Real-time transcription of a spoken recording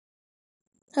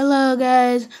Hello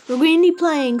guys, we're going to be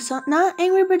playing not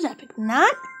Angry Birds Epic,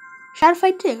 not Shadow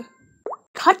Fight 2,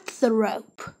 Cut the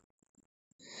Rope.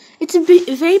 It's a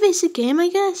very basic game, I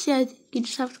guess. Yeah, you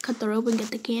just have to cut the rope and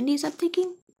get the candies I'm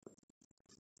thinking.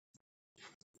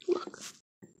 Look.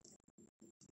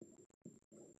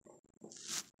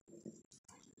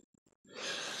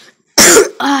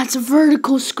 It's a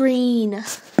vertical screen.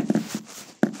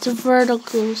 It's a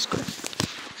vertical screen.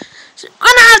 So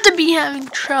I'm gonna have to be having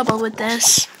trouble with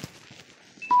this.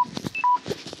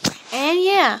 And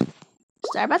yeah,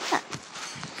 sorry about that.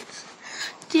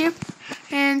 Dear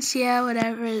friends, yeah,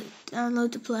 whatever.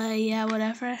 Download to play, yeah,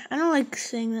 whatever. I don't like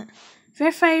saying that.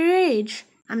 Verify your age.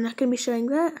 I'm not gonna be showing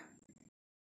that.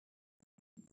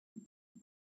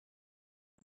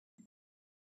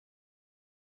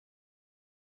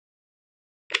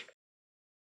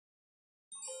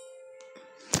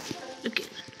 Okay.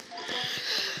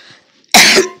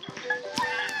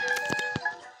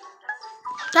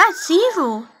 That's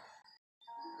evil.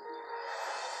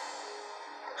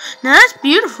 No, that's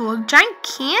beautiful. A giant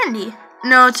candy.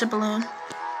 No, it's a balloon.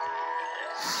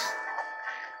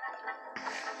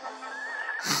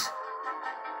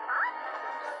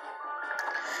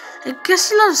 I guess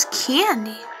he loves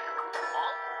candy.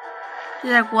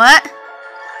 He's like, what?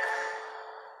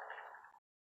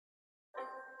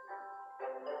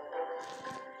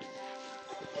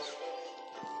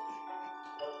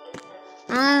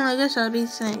 I guess I'll be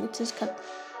saying it's his cup.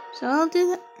 So I'll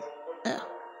do that. Oh.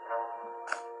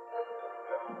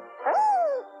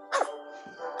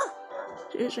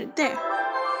 It's right there.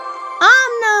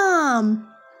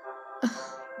 Nom.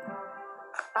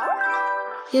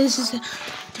 Yeah, this is the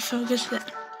focus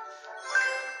that.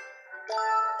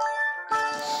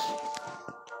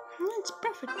 It's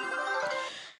perfect.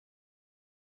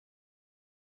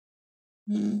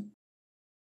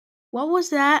 What was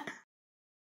that?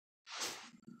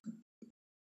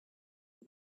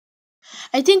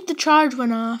 I think the charge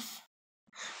went off.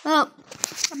 Well,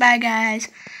 bye guys.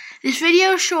 This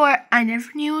video is short. I never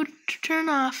knew it to turn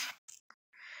off.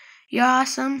 You're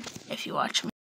awesome if you watch me.